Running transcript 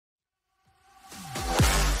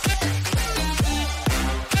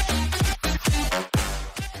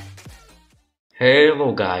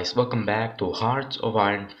Hello guys, welcome back to Hearts of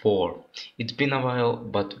Iron 4. It's been a while,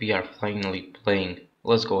 but we are finally playing.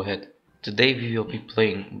 Let's go ahead. Today we will be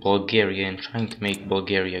playing Bulgaria and trying to make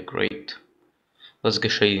Bulgaria great. Let's get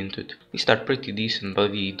straight into it. We start pretty decent, but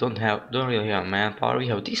we don't really have manpower. We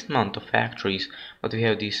have a decent amount of factories, but we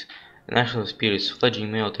have these national spirits,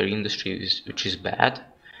 fledgling military industry which is bad,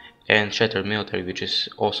 and shattered military which is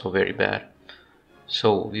also very bad.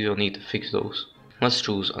 So we will need to fix those. Let's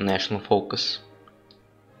choose a national focus.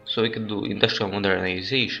 So we could do industrial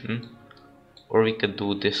modernization, or we could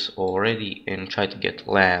do this already and try to get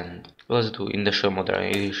land. Let's do industrial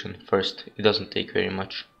modernization first, it doesn't take very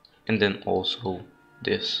much. And then also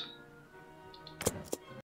this.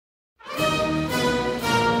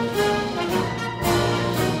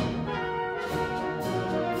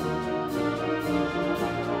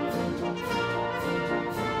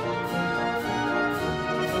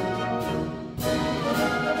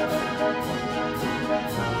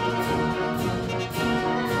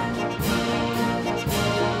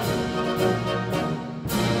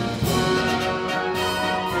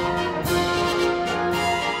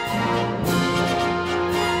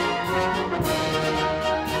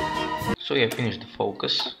 So we have finished the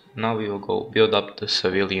focus. Now we will go build up the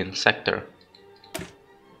civilian sector.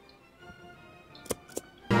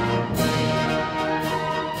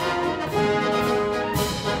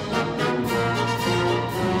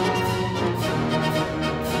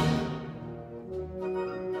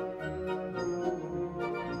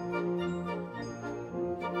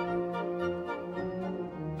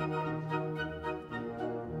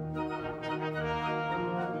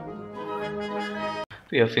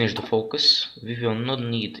 We have finished the focus. We will not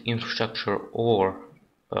need infrastructure or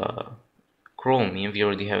chromium. We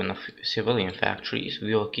already have enough civilian factories.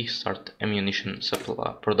 We will kickstart ammunition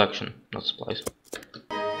supply production, not supplies.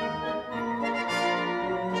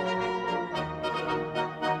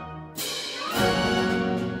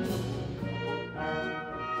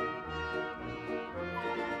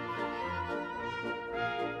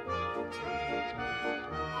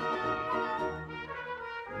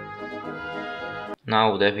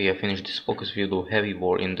 Now that we have finished this focus, we will do heavy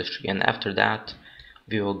war industry, and after that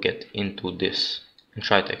we will get into this and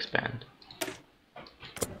try to expand.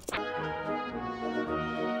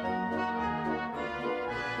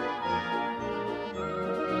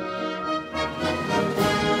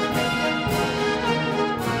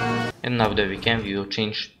 And now that we can, we will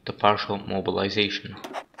change the partial mobilization.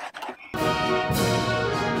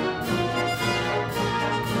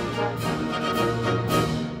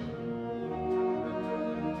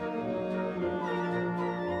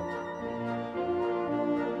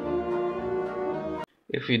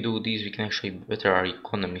 If we do these, we can actually better our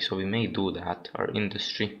economy, so we may do that, our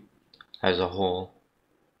industry as a whole.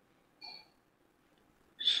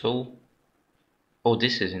 So, oh,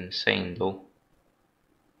 this is insane though.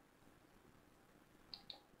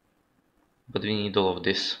 But we need all of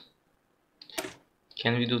this.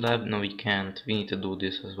 Can we do that? No, we can't. We need to do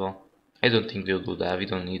this as well. I don't think we'll do that, we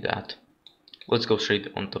don't need that. Let's go straight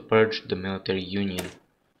on to purge the military union.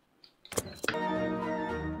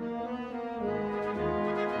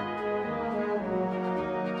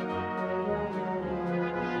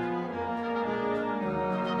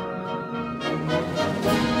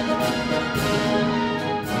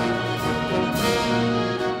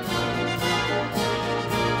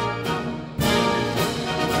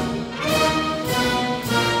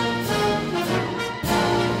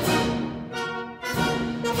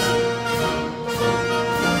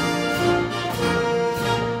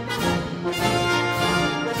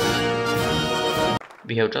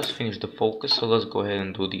 We have just finished the focus, so let's go ahead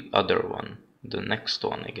and do the other one. The next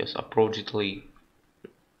one, I guess. Approach Italy.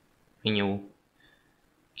 Renew.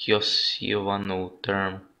 Kiosivano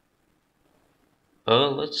term.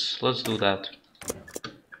 Let's do that.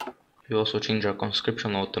 We also change our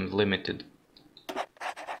conscription autumn limited.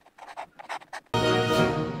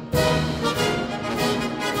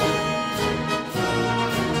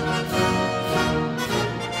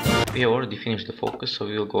 We have already finished the focus, so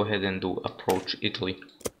we will go ahead and do approach Italy.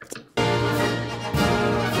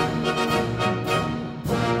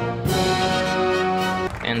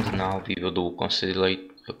 And now we will do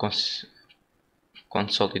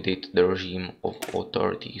consolidate the regime of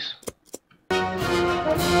authorities.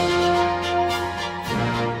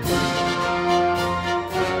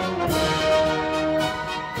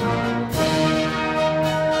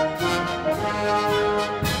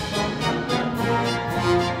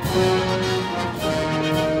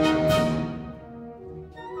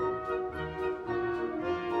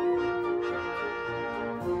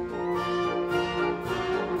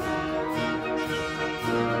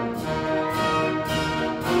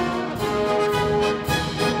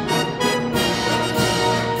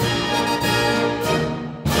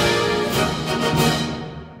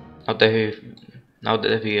 now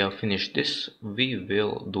that we have finished this, we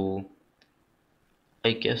will do,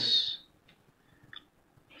 I guess,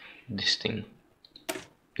 this thing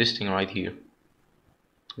right here.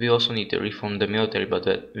 We also need to reform the military, but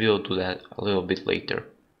we will do that a little bit later.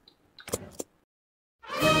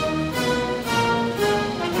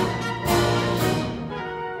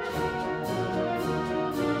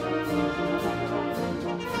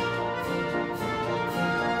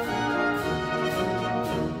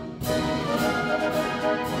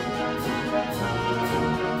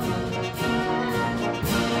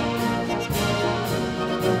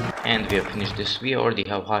 And we have finished this. We already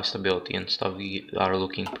have high stability and stuff. We are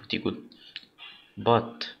looking pretty good.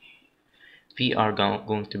 But we are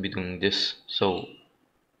going to be doing this. So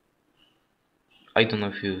I don't know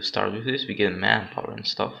if you start with this. We get manpower and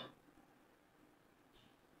stuff.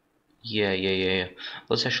 Yeah.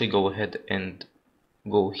 Let's actually go ahead and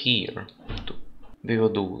go here. We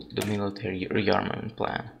will do the military rearmament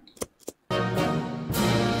plan.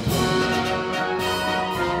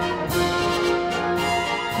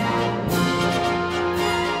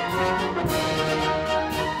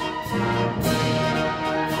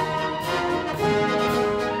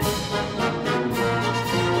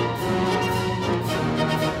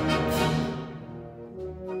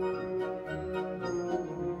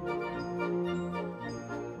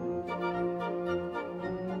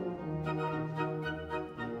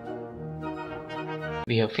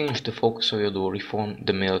 We have finished the focus, so we'll do reform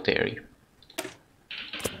the military.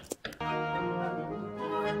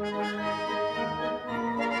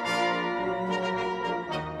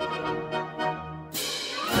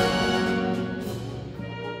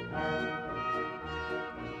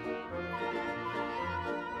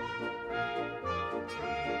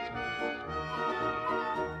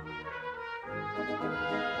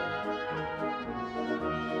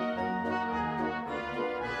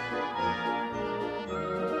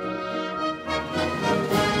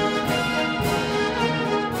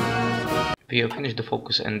 We have finished the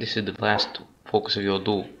focus, and this is the last focus we will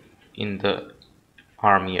do in the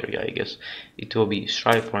army area, I guess. It will be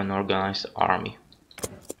strive for an organized army.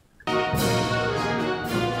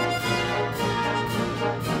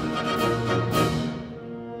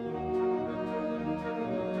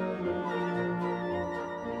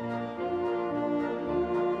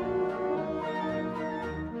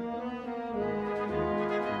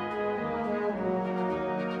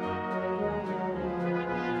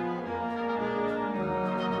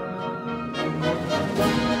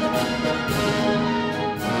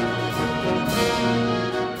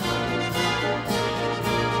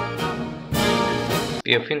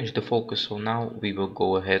 We have finished the focus, so now we will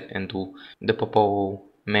go ahead and do the Popo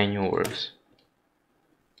maneuvers.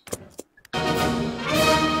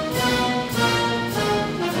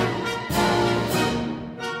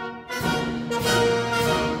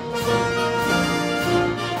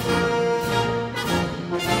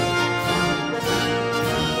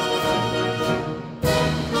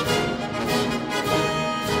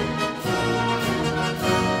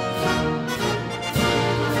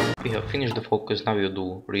 We have finished the focus, now we'll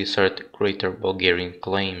do reassert Greater Bulgarian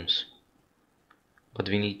claims. But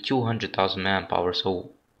we need 200,000 manpower,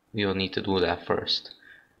 so we will need to do that first.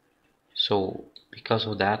 So because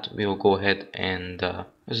of that, we will go ahead and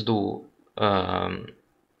let's do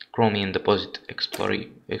chromium deposit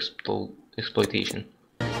exploitation.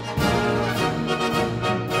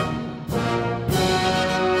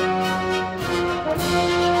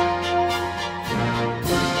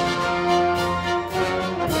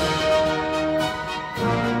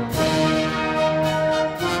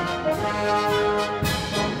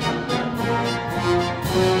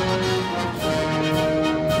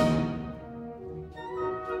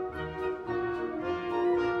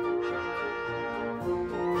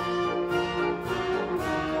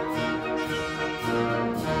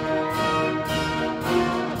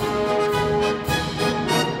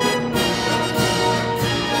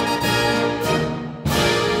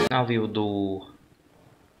 Now we will do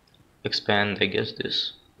expand, I guess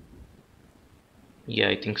this. Yeah,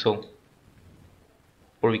 I think so.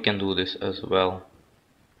 Or we can do this as well.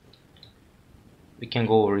 We can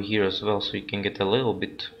go over here as well, so you can get a little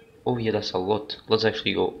bit. Oh yeah, that's a lot. Let's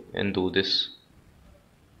actually go and do this.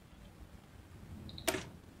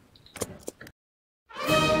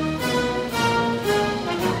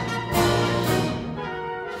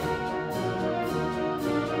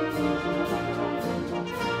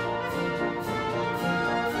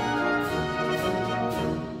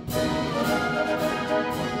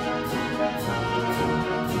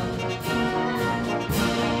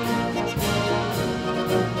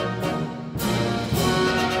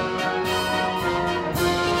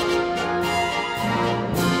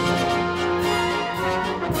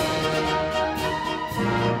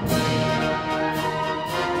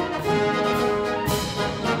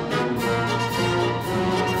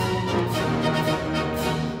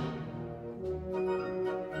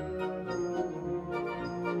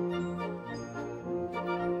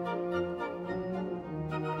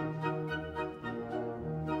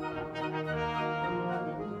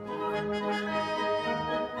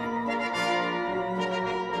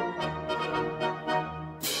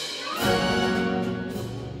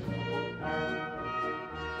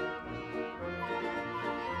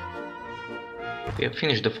 We have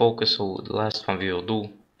finished the focus, so the last one we will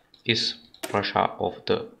do is Russia of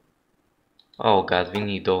the... Oh god, we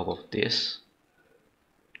need all of this.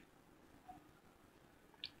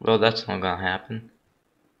 Well, that's not gonna happen.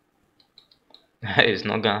 That is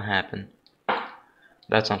not gonna happen.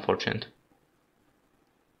 That's unfortunate.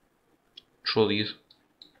 Truly is.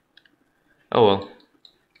 Oh well.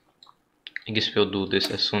 I guess we'll do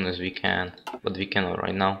this as soon as we can, but we cannot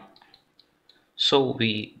right now. So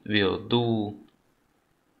we will do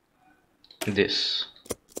this.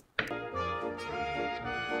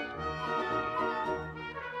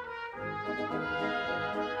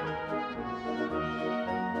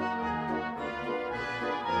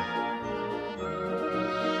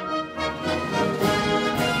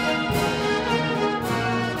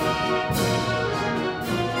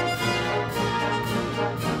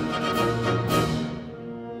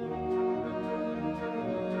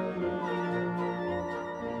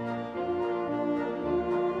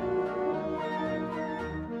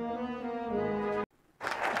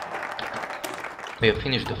 We have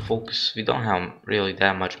finished the focus. We don't have really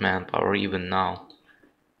that much manpower even now.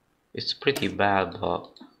 It's pretty bad, but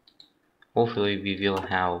hopefully we will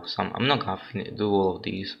have some. I'm not gonna do all of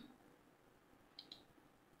these,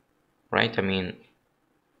 right? I mean,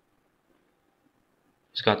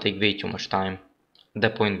 it's gonna take way too much time. At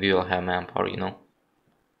that point we will have manpower, you know.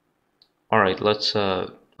 Alright, let's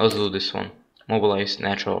do this one. Mobilize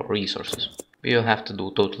natural resources. We will have to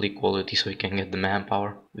do total equality so we can get the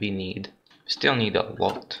manpower we need. Still need a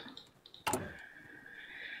lot.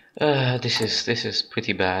 This is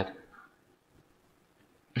pretty bad.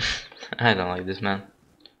 I don't like this, man.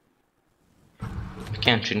 We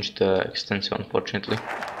can't change the extensive, unfortunately.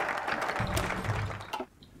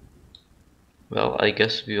 Well, I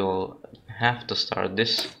guess we'll have to start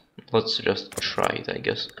this. Let's just try it, I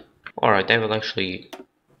guess. Alright, I will actually,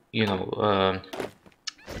 you know,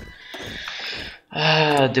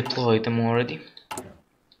 deploy them already.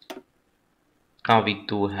 Now we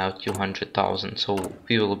do have 200,000, so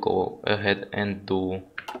we will go ahead and do,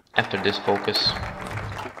 after this focus,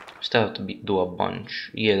 still have to do a bunch.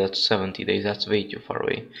 Yeah, that's 70 days, that's way too far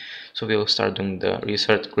away. So we will start doing the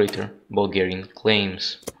research greater Bulgarian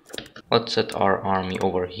claims. Let's set our army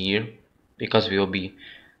over here, because we will be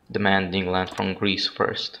demanding land from Greece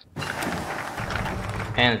first.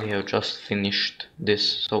 And we have just finished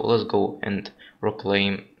this, so let's go and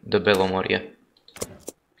reclaim the Belomoria.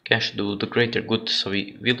 Cash do the greater good, so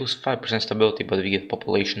we lose 5% stability, but we get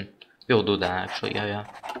population. We'll do that actually, yeah,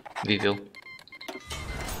 we will.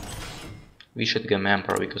 We should get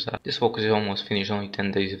manpower because this focus is almost finished, only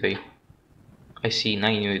 10 days away. I see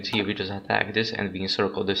 9 units here, we just attack this and we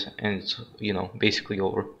encircle this and it's, you know, basically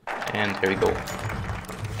over. And there we go.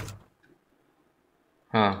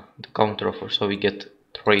 The counter offer, so we get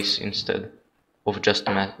Thrace instead of just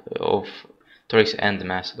Thrace and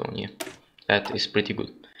Macedonia. That is pretty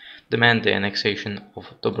good. Demand the annexation of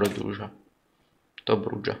Dobruja.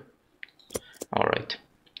 Alright.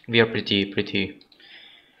 We are pretty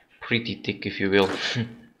thick, if you will.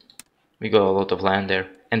 We got a lot of land there,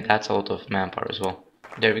 and that's a lot of manpower as well.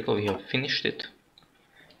 There we go, we have finished it.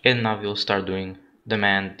 And now we'll start doing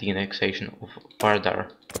demand the annexation of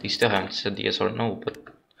Vardar. They still haven't said yes or no, but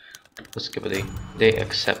let's give it a... They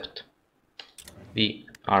accept. We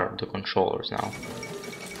are the controllers now.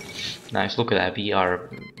 Nice, look at that,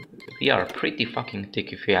 we are pretty fucking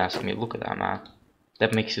thick if you ask me. Look at that, man.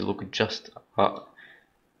 That makes it look just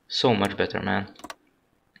so much better, man.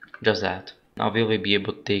 Just that. Now will we be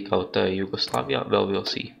able to take out Yugoslavia? Well, we'll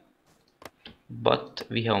see. But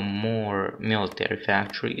we have more military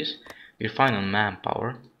factories. We're fine on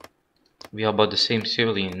manpower. We have about the same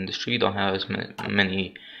civilian industry. We don't have as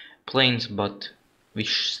many planes, but we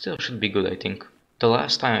still should be good, I think. The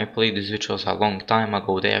last time I played this, which was a long time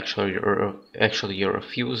ago, they actually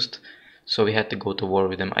refused, so we had to go to war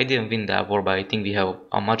with them. I didn't win that war, but I think we have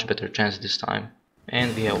a much better chance this time.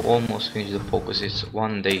 And we have almost finished the focus. It's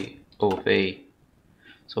 1 day away,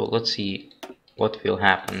 so let's see what will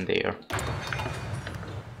happen there.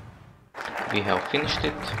 We have finished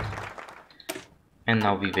it, and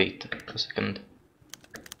now we wait a second.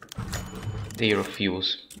 They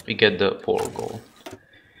refuse. We get the 4 goal.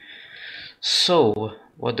 So,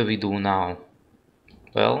 what do we do now?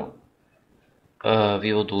 Well,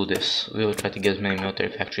 we will do this. We will try to get as many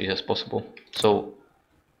military factories as possible. So,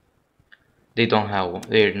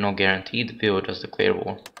 they're not guaranteed, we will just declare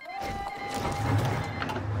war.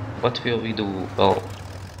 What will we do? Well,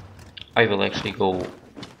 I will actually go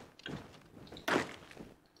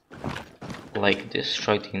like this,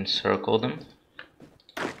 try to encircle them.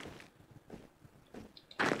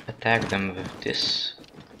 Attack them with this.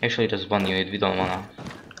 Actually, there's one unit, we don't wanna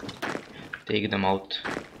take them out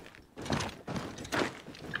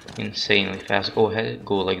insanely fast. Go ahead,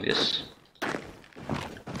 go like this.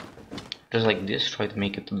 Just like this, try to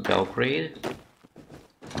make it to Belgrade.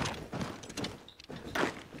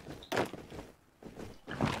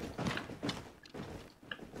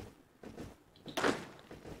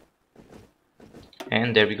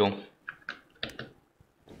 And there we go.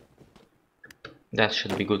 That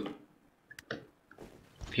should be good.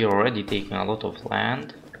 We're already taking a lot of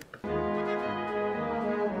land.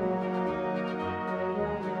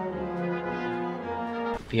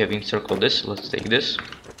 We have encircled this, let's take this.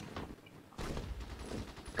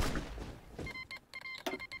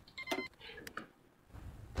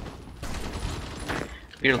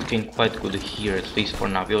 We're looking quite good here, at least for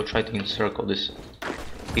now. We'll try to encircle this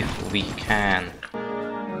if we can.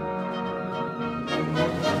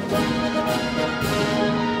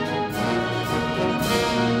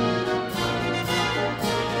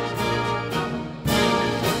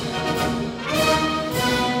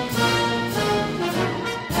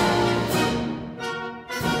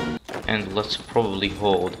 And let's probably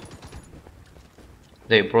hold.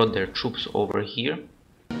 They brought their troops over here.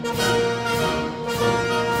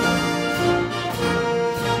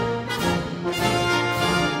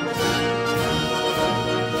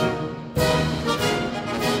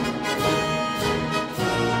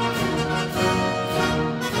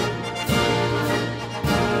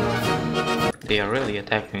 They are really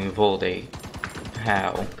attacking with all they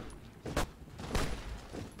have.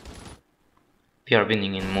 We are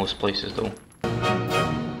winning in most places though.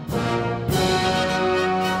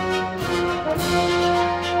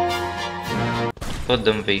 Let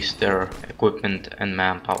them waste their equipment and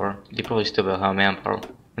manpower. They probably still will have manpower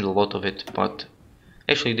and a lot of it, but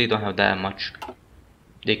actually they don't have that much.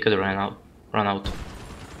 They could run out.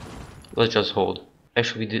 Let's just hold.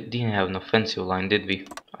 Actually we didn't have an offensive line, did we?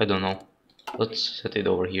 I don't know. Let's set it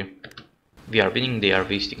over here. We are winning, they are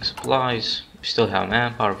wasting supplies. We still have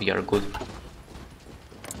manpower, we are good.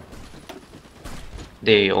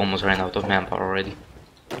 They almost ran out of manpower already.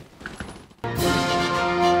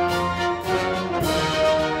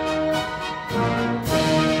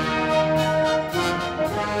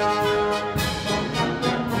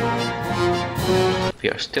 We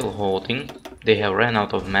are still holding. They have ran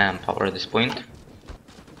out of manpower at this point.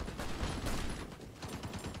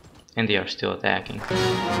 And they are still attacking.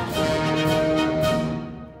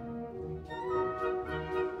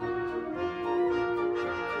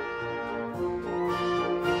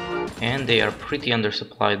 And they are pretty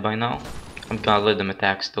undersupplied by now. I'm gonna let them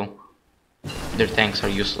attack still. Their tanks are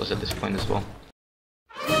useless at this point as well.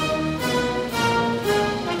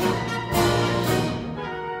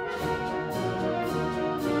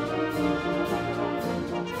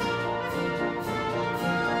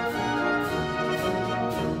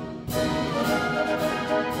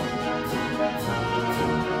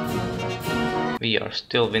 We are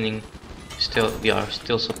still winning. We are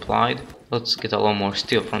still supplied. Let's get a lot more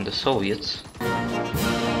steel from the Soviets.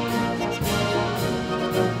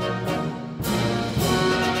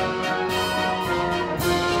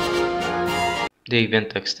 They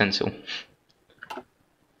went extensive.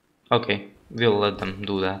 Okay, we'll let them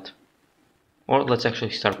do that. Or let's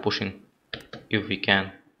actually start pushing, if we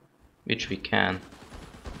can. Which we can.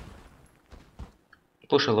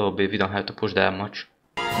 Push a little bit, we don't have to push that much.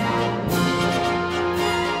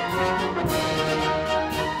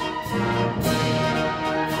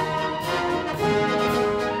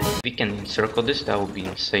 If we can encircle this, that would be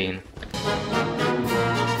insane.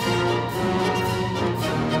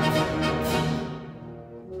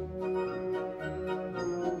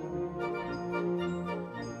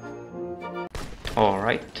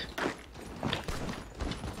 Alright.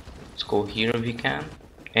 Let's go here if we can.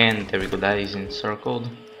 And there we go, that is encircled.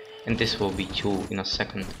 And this will be 2 in a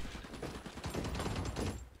second.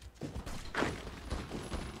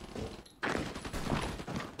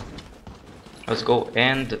 Let's go,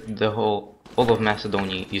 and the all of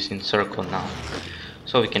Macedonia is encircled now.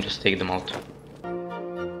 So we can just take them out.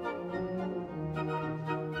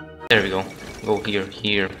 There we go. Go here,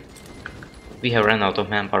 here. We have run out of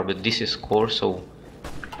manpower, but this is core, so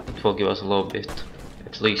it will give us a little bit,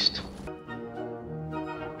 at least.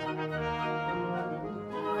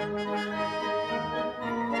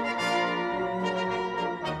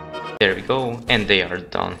 There we go, and they are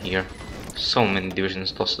done here. So many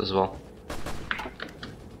divisions lost as well.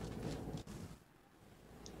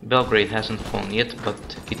 Belgrade hasn't fallen yet,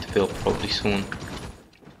 but it will probably soon.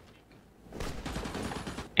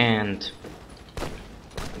 And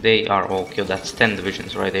they are all killed. That's 10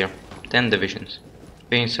 divisions right there. 10 divisions.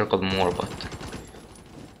 We encircled more, but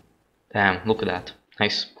Damn, look at that.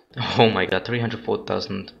 Nice. Oh my god,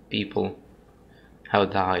 304,000 people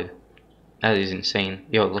have died. That is insane.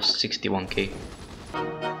 Yo, lost 61k.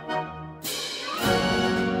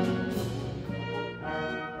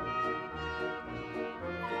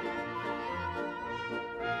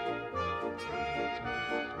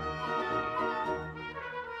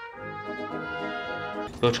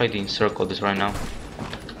 We'll try to encircle this right now.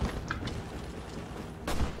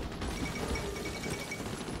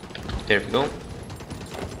 There we go.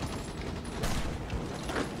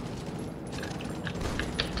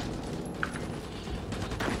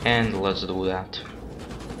 And let's do that.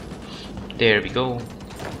 There we go.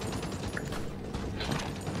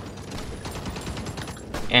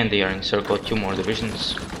 And they are encircled. 2 more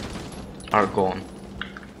divisions are gone.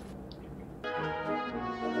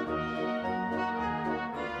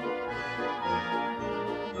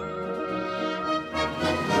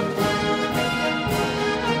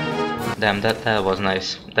 Damn, that was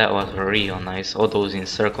nice. That was real nice. All those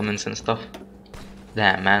encirclements and stuff.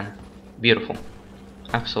 Damn, man. Beautiful.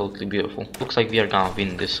 Absolutely beautiful. Looks like we are gonna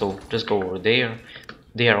win this, so just go over there.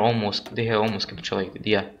 They have almost capitulated.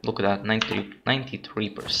 Yeah, look at that,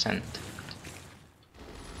 93%.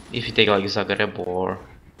 If you take like Zagreb or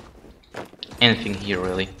anything here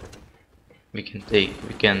really, we can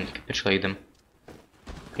capitulate them.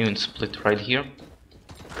 Even Split right here.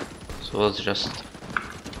 So let's just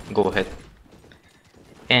go ahead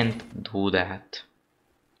and do that.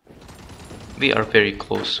 We are very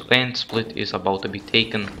close, and Split is about to be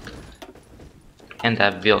taken, and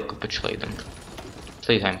that will capitulate them. At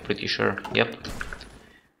least I'm pretty sure, yep.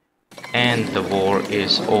 And the war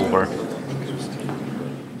is over.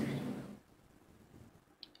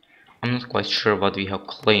 I'm not quite sure what we have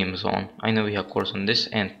claims on. I know we have cores on this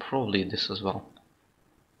and probably this as well.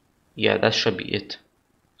 Yeah, that should be it.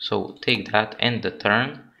 So take that, end the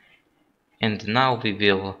turn. And now we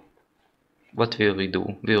will... What will we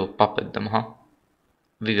do? We will puppet them, huh?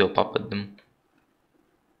 We will puppet them.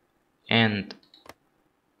 And...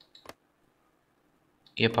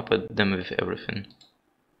 yeah, puppet them with everything.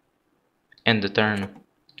 End the turn.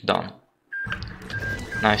 Done.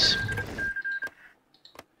 Nice.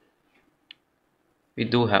 We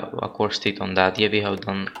do have a core state on that. Yeah, we have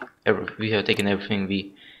done we have taken everything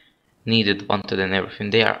we needed, wanted, and everything.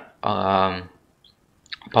 They are a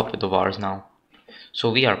puppet of ours now.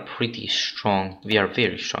 So we are pretty strong. We are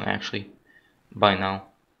very strong actually by now.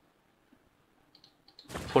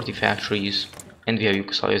 40 factories, and we have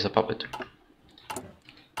Yugoslavia as a puppet.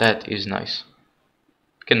 That is nice.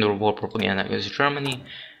 We can do war propaganda against Germany,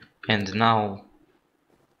 and now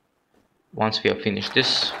once we have finished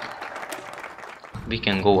this, we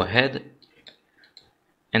can go ahead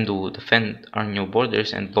and defend our new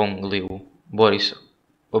borders, and long live Boris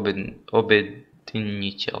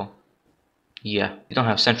Obednichel. Yeah, we don't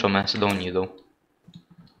have Central Macedonia though.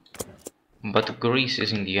 But Greece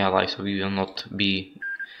is in the ally, so we will not be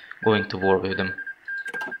going to war with them.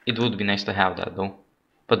 It would be nice to have that though.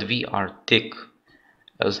 But we are thick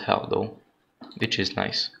as hell though, which is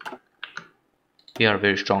nice. We are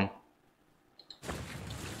very strong.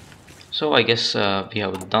 So I guess we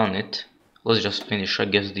have done it. Let's just finish, I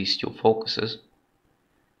guess, these 2 focuses.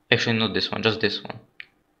 Actually, not this one, just this one.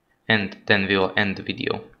 And then we will end the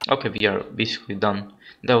video. Okay, we are basically done.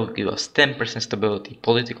 That will give us 10% stability,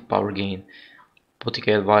 political power gain,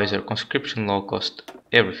 political advisor, conscription low cost,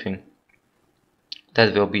 everything.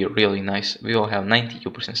 That will be really nice. We will have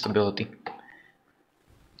 92% stability.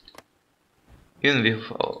 Even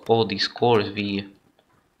with all these cores, we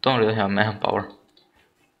don't really have manpower.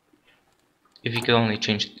 If we could only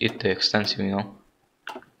change it to extensive, you know,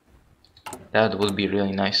 that would be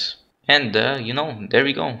really nice. And you know, there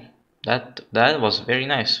we go. That was very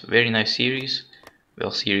nice series.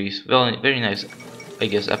 Well, very nice, I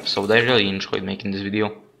guess, episode. I really enjoyed making this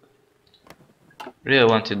video. Really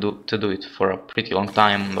wanted to do it for a pretty long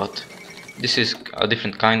time, but this is a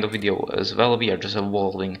different kind of video as well. We are just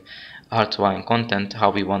evolving Hearts of Iron content,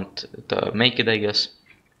 how we want to make it, I guess.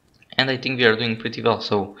 And I think we are doing pretty well,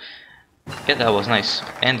 so yeah, that was nice.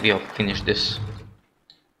 And we have finished this.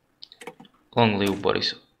 Long live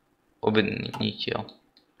Boris Obednichel.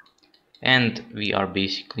 And we are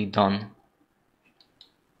basically done.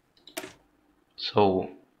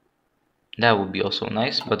 So that would be also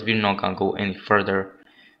nice, but we're not gonna go any further.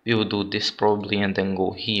 We will do this probably and then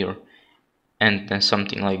go here, and then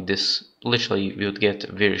something like this. Literally we would get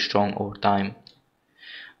very strong over time.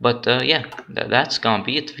 But yeah, that's gonna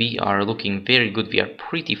be it. We are looking very good. We are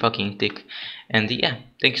pretty fucking thick. And yeah,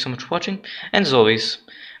 thank you so much for watching, and as always,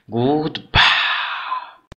 goodbye.